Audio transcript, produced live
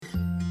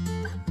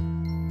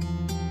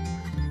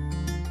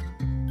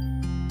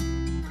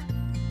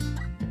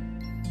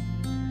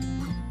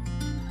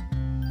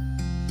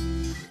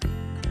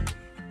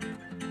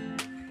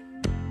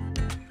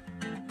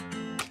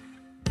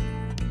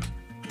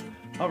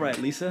All right,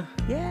 Lisa.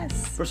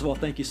 Yes. First of all,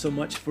 thank you so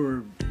much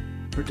for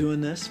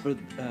doing this, for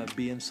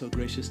being so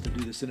gracious to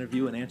do this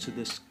interview and answer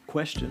this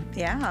question.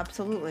 Yeah,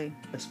 absolutely.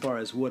 As far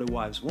as what do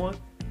wives want,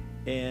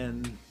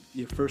 and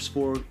your first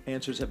 4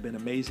 answers have been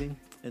amazing.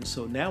 And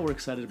so now we're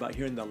excited about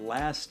hearing the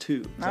last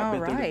 2. I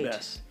bet they're the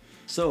best.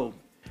 So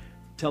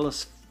tell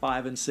us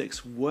 5 and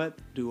 6. What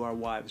do our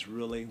wives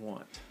really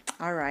want?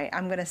 All right.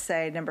 I'm going to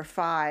say number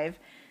 5,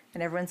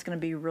 and everyone's going to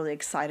be really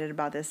excited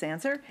about this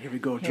answer. Here we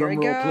go. Drum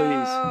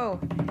roll,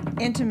 please.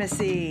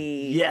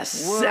 Intimacy.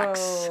 Yes. Whoa.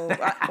 Sex.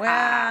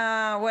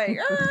 Wow. Wait.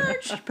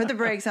 Put the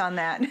brakes on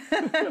that.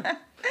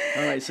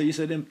 All right. So you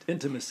said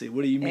intimacy.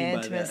 What do you mean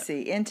by that?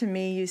 Intimacy.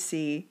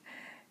 Intimacy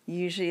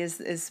usually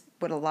is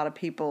what a lot of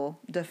people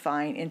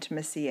define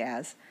intimacy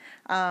as.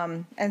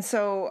 And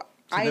so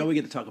now we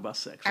get to talk about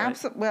sex,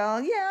 right?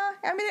 Well, yeah.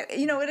 I mean,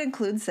 it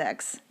includes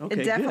sex.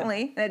 Okay,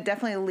 it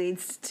definitely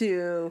leads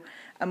to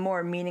a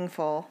more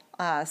meaningful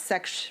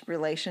sex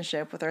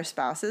relationship with our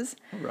spouses.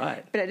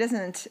 Right. But it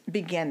doesn't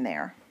begin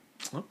there.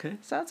 Okay.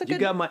 So that's a good. You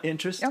got my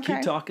interest. Okay.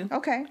 Keep talking.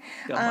 Okay.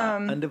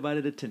 Got my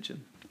undivided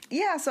attention.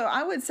 Yeah. So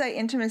I would say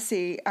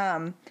intimacy.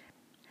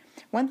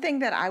 One thing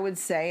that I would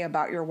say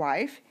about your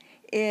wife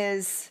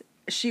is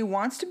she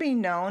wants to be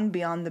known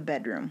beyond the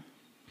bedroom.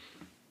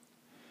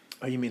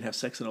 Oh, you mean have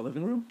sex in a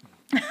living room?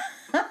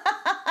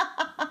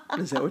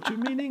 Is that what you're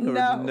meaning? Or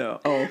No.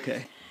 Oh,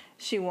 okay.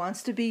 She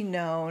wants to be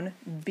known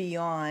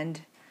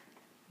beyond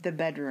the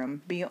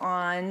bedroom,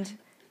 beyond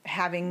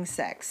having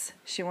sex.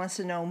 She wants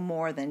to know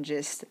more than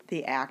just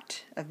the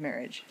act of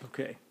marriage.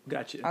 Okay,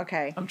 gotcha.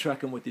 Okay. I'm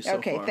tracking with you so far.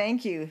 Okay,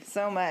 thank you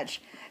so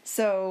much.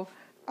 So,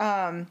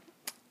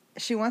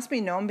 she wants to be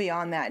known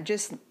beyond that,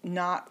 just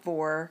not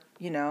for,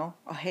 oh,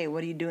 hey,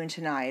 what are you doing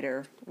tonight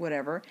or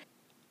whatever.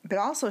 But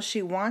also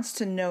she wants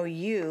to know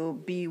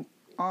you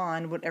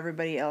beyond what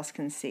everybody else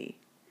can see.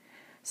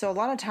 So a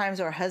lot of times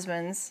our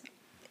husbands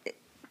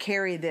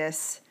carry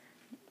this,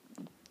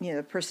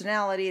 the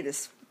personality,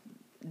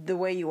 the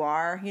way you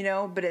are,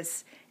 but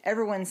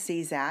everyone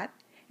sees that.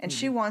 And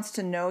she wants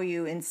to know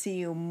you and see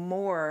you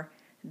more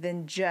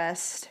than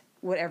just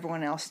what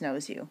everyone else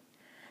knows you.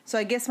 So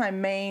I guess my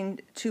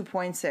main 2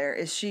 points there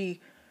is she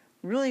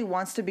really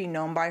wants to be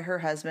known by her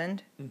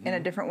husband in a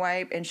different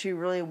way, and she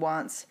really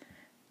wants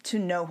to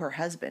know her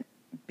husband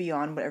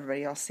beyond what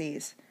everybody else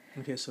sees.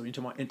 Okay, so you're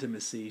talking about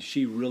intimacy.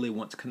 She really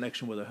wants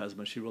connection with her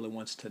husband. She really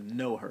wants to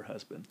know her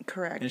husband.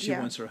 Correct. And she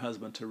wants her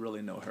husband to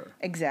really know her.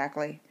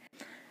 Exactly.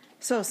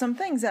 So some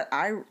things that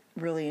I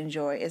really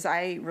enjoy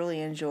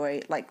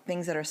like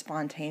things that are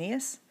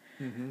spontaneous.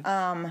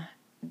 I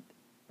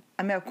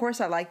mean, of course,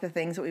 I like the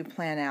things that we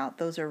plan out.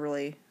 Those are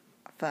really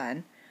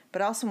fun.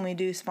 But also when we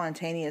do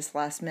spontaneous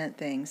last-minute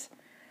things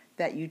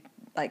that you,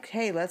 like,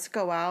 hey, let's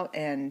go out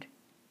and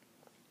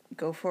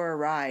go for a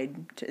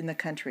ride in the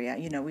country.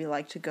 We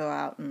like to go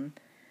out and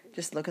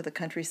just look at the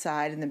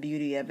countryside and the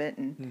beauty of it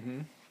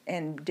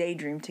and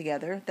daydream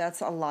together.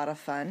 That's a lot of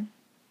fun.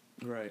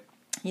 Right.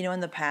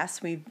 In the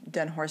past, we've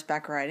done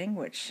horseback riding,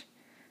 which,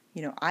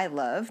 I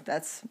love.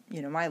 That's,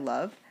 my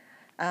love.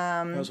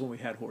 That was when we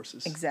had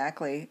horses.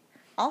 Exactly.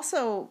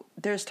 Also,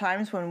 there's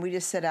times when we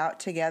just sit out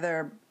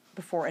together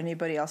before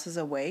anybody else is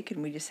awake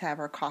and we just have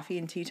our coffee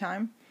and tea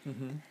time.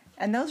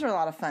 And those are a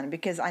lot of fun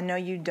because I know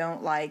you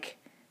don't like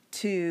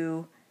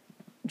to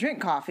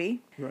drink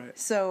coffee. Right.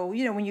 So,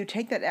 when you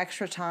take that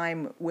extra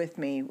time with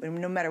me,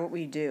 no matter what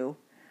we do,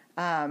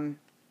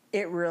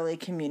 it really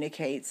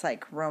communicates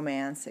like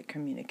romance. It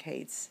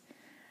communicates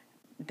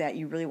that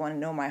you really want to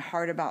know my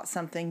heart about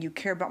something. You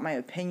care about my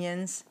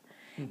opinions.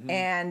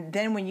 And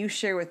then when you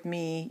share with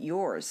me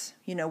yours,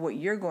 what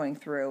you're going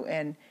through,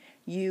 and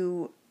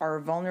you are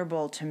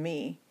vulnerable to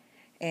me,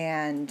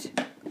 and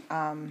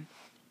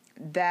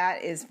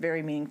that is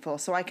very meaningful.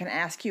 So I can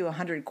ask you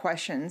 100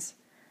 questions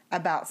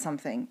about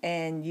something,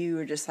 and you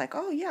are just like,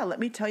 oh, yeah, let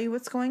me tell you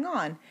what's going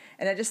on.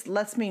 And it just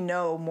lets me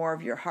know more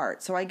of your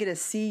heart. So I get to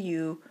see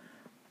you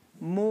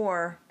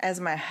more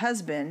as my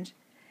husband,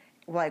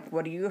 like,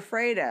 what are you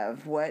afraid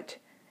of? What,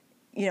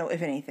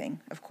 if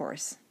anything, of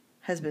course.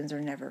 Husbands are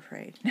never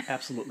afraid.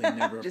 Absolutely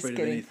never afraid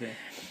of anything.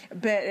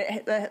 But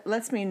it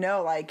lets me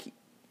know, like,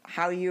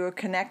 how you're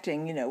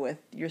connecting, with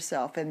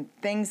yourself and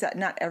things that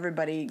not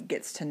everybody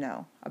gets to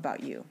know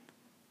about you.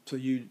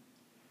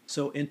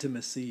 So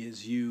intimacy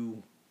is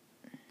you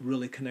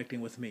really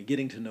connecting with me,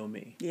 getting to know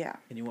me. Yeah.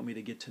 And you want me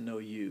to get to know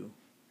you.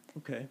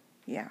 Okay.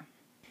 Yeah.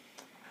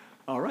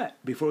 All right.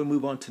 Before we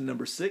move on to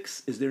number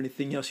 6, is there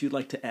anything else you'd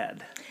like to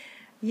add?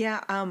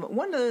 Yeah.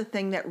 One other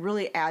thing that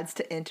really adds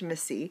to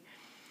intimacy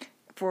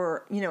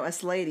for,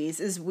 us ladies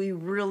is we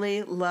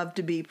really love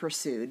to be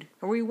pursued,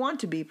 or we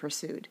want to be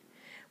pursued.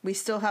 We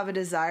still have a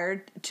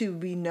desire to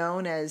be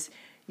known as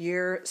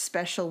your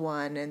special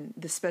one and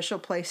the special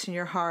place in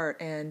your heart.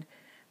 And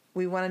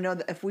we want to know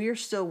that if we are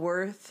still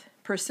worth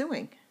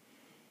pursuing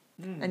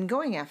and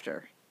going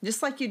after,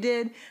 just like you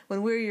did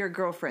when we were your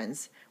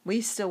girlfriends,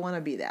 we still want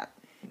to be that.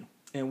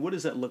 And what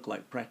does that look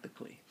like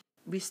practically?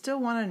 We still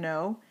want to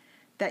know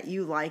that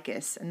you like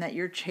us and that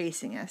you're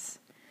chasing us.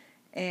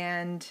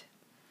 And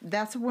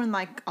that's when,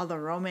 like, all the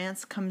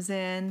romance comes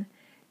in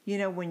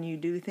when you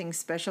do things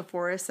special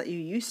for us that you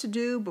used to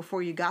do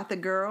before you got the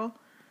girl,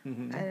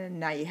 and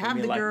now you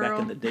have the girl.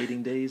 Back in the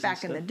dating days.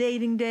 Back in the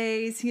dating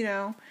days,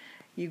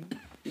 you'd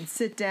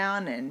sit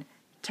down and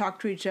talk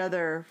to each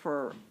other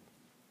for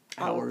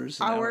hours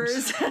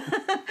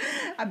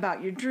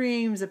about your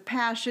dreams, of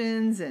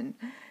passions,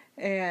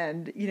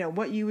 and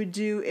what you would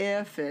do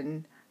if,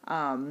 and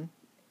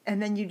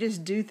then you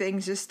just do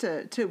things just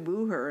to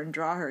woo her and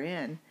draw her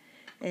in,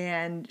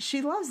 and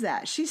she loves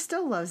that. She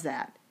still loves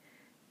that.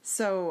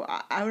 So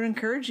I would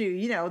encourage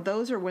you.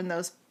 Those are when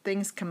those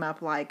things come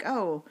up, like,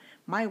 oh,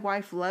 my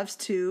wife loves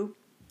to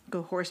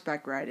go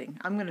horseback riding.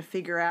 I'm going to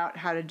figure out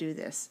how to do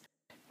this.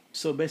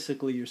 So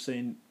basically, you're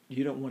saying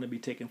you don't want to be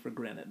taken for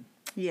granted.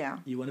 Yeah.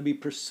 You want to be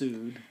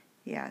pursued.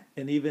 Yeah.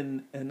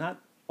 And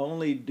not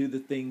only do the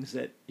things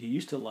that you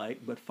used to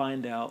like, but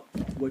find out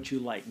what you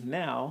like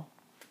now,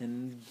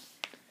 and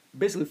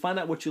basically find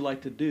out what you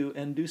like to do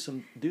and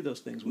do those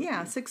things with you.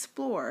 Yes,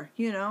 explore.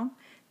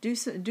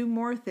 Do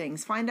more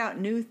things. Find out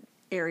new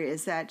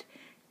areas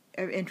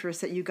of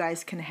interest that you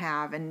guys can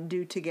have and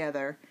do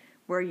together,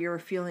 where you're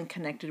feeling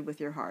connected with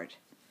your heart.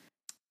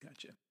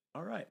 Gotcha.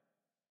 All right.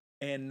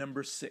 And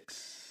number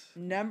 6.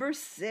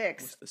 What's the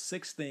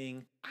 6th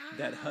thing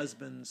that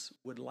husbands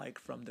would like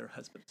from their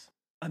husbands?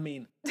 I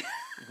mean,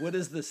 what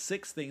is the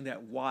 6th thing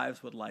that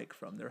wives would like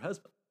from their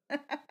husband?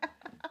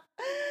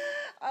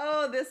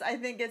 Oh, this I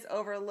think gets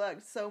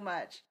overlooked so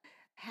much.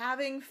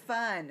 Having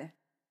fun.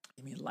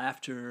 You mean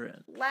laughter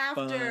and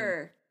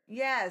Laughter. Fun.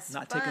 Yes.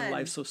 Not fun. taking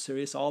life so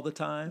serious all the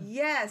time.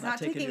 Yes, not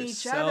taking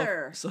each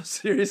other so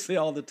seriously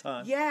all the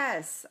time.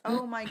 Yes.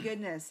 Oh my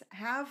goodness.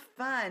 Have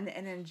fun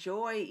and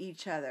enjoy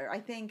each other. I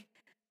think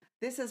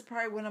this is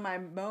probably one of my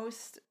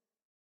most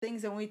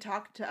things when we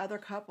talk to other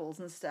couples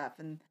and stuff,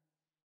 and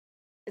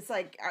it's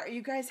like, are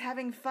you guys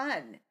having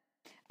fun?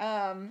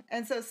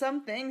 And so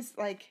some things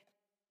like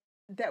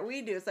that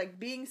we do, it's like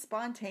being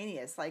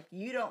spontaneous. Like,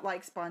 you don't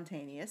like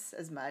spontaneous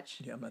as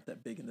much. Yeah, I'm not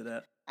that big into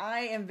that. I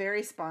am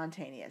very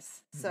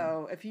spontaneous. Mm-hmm.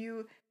 So if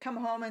you come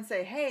home and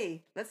say,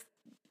 hey, let's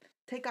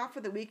take off for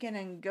the weekend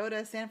and go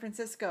to San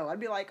Francisco, I'd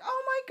be like,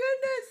 oh my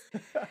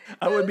goodness.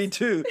 I would be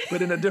too,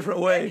 but in a different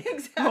way.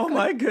 Exactly. Oh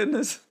my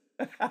goodness.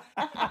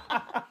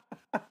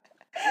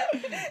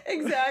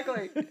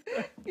 Exactly.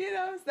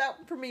 So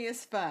that for me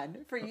is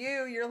fun. For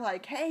you, you're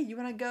like, hey, you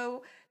want to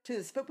go to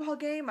this football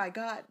game I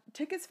got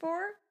tickets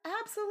for?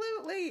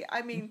 Absolutely.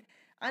 I mean,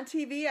 on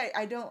TV,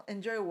 I don't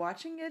enjoy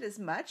watching it as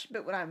much,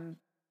 but when I'm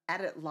at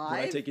it live,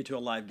 when I take you to a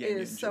live game,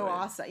 it is so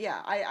awesome.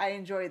 Yeah, I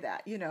enjoy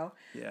that. Yeah,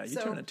 you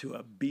turn into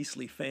a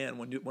beastly fan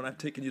when I've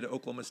taken you to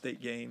Oklahoma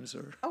State games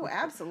or. Oh,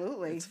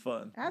 absolutely. It's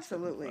fun.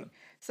 Absolutely.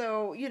 It's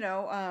fun.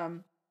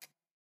 So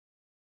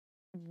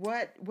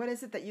what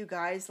is it that you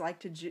guys like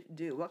to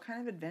do? What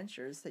kind of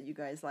adventures that you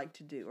guys like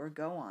to do or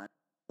go on?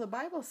 The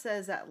Bible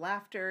says that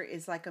laughter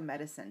is like a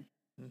medicine.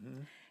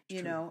 Mm-hmm.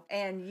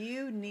 And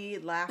you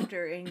need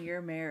laughter in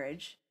your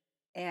marriage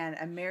and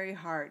a merry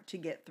heart to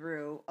get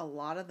through a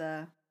lot of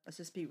let's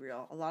just be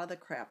real, a lot of the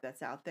crap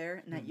that's out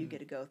there and that you get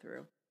to go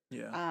through.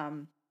 Yeah.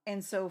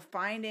 And so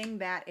finding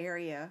that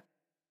area,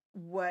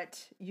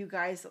 what you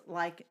guys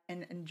like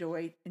and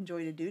enjoy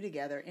to do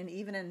together, and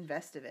even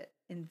invest in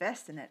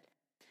it.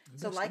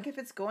 So like if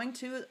it's going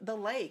to the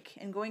lake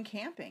and going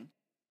camping,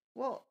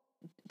 well,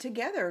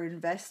 together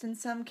invest in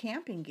some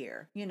camping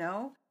gear,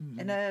 mm-hmm.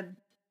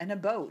 in a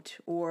boat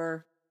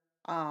or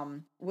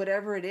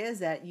whatever it is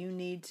that you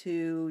need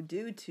to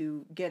do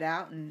to get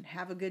out and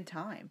have a good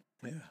time.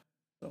 Yeah.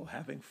 So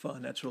having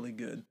fun, that's really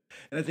good.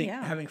 And I think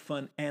having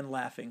fun and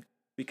laughing,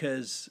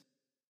 because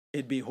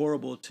it'd be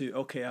horrible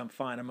okay, I'm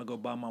fine, I'm going to go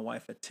buy my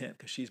wife a tent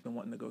because she's been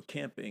wanting to go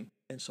camping.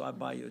 And so I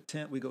buy you a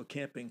tent, we go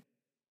camping,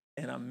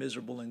 and I'm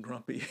miserable and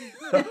grumpy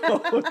the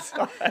whole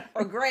time.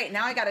 Oh, great.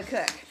 Now I got to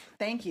cook.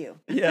 Thank you.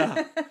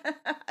 Yeah.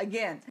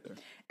 Again. Sure.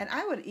 And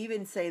I would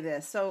even say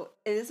this. So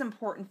it is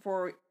important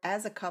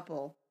as a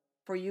couple,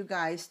 for you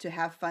guys to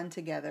have fun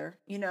together,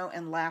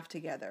 and laugh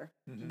together.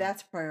 Mm-hmm.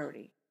 That's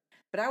priority.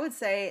 But I would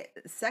say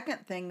the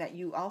second thing that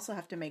you also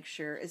have to make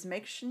sure is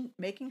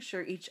making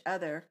sure each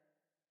other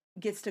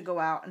gets to go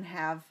out and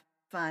have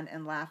fun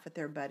and laugh with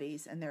their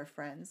buddies and their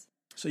friends.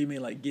 So you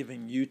mean like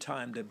giving you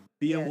time to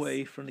be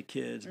away from the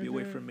kids, be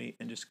away from me,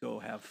 and just go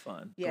have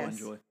fun, go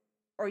enjoy.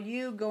 Or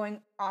you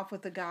going off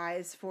with the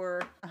guys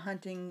for a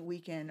hunting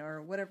weekend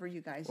or whatever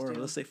you guys do. Or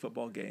let's say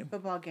football game.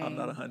 I'm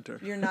not a hunter.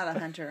 You're not a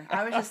hunter.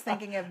 I was just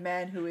thinking of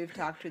men who we've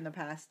talked to in the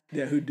past.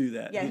 Yeah, who do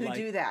that. Yeah, who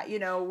do that.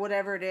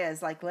 Whatever it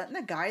is, like letting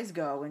the guys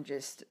go and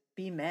just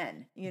be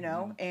men,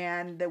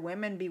 and the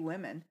women be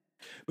women.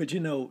 But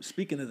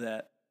speaking of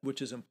that,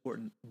 which is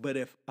important, but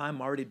if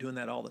I'm already doing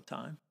that all the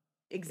time.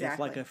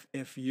 Exactly.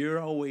 If you're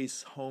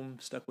always home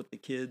stuck with the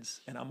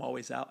kids and I'm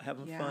always out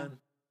having fun,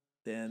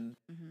 then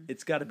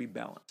it's got to be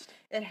balanced.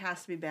 It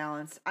has to be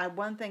balanced.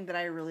 One thing that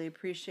I really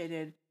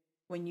appreciated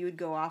when you would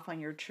go off on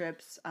your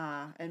trips,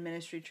 and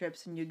ministry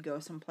trips, and you'd go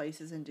some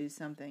places and do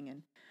something,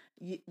 and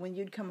when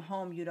you'd come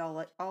home, you'd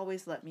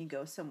always let me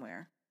go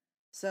somewhere.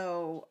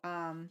 So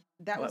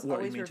that was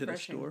always refreshing. To the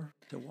store,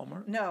 to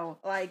Walmart? No,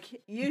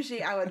 like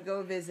usually I would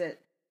go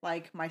visit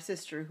like my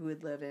sister who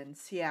would live in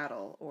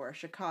Seattle or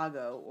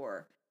Chicago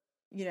or,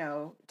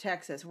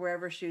 Texas,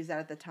 wherever she was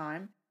at the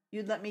time,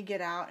 you'd let me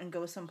get out and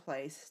go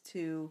someplace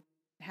to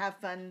have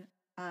fun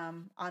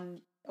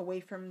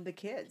away from the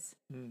kids,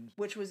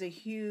 which was a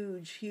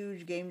huge,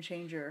 huge game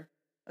changer.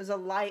 It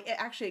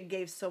was it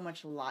gave so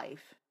much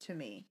life to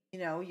me.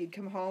 You'd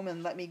come home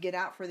and let me get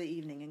out for the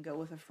evening and go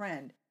with a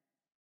friend.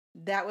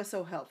 That was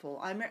so helpful.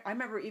 I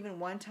remember even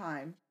one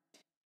time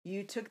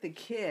you took the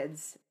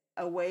kids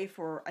away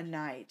for a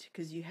night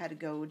because you had to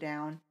go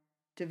down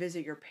to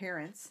visit your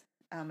parents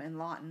in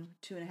Lawton,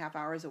 2.5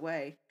 hours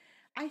away.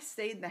 I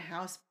stayed in the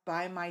house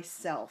by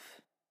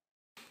myself.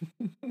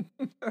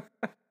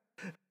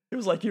 It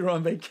was like you were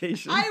on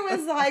vacation. I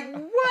was like,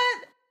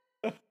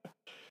 what?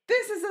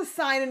 This is a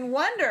sign and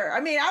wonder.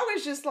 I mean, I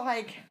was just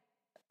like,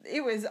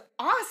 it was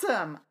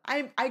awesome.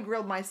 I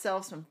grilled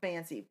myself some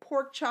fancy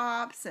pork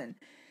chops and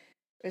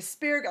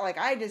asparagus. Like,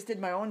 I just did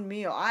my own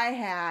meal. I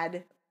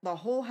had the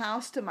whole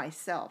house to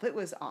myself. It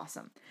was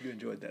awesome. You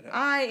enjoyed that, huh?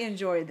 I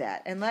enjoyed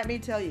that. And let me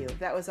tell you,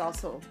 that was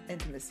also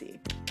intimacy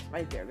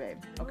right there, babe.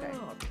 Okay.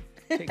 Oh,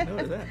 take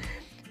note of that.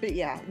 But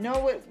yeah,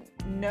 know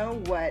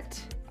what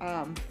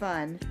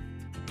fun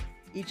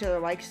each other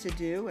likes to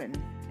do and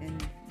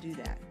do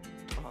that.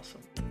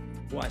 Awesome.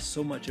 Well, I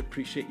so much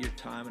appreciate your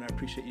time, and I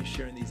appreciate you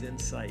sharing these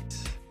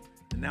insights.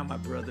 And now, my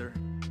brother,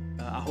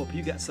 I hope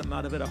you got something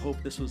out of it. I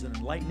hope this was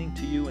enlightening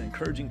to you and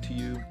encouraging to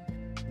you.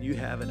 You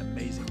have an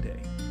amazing day.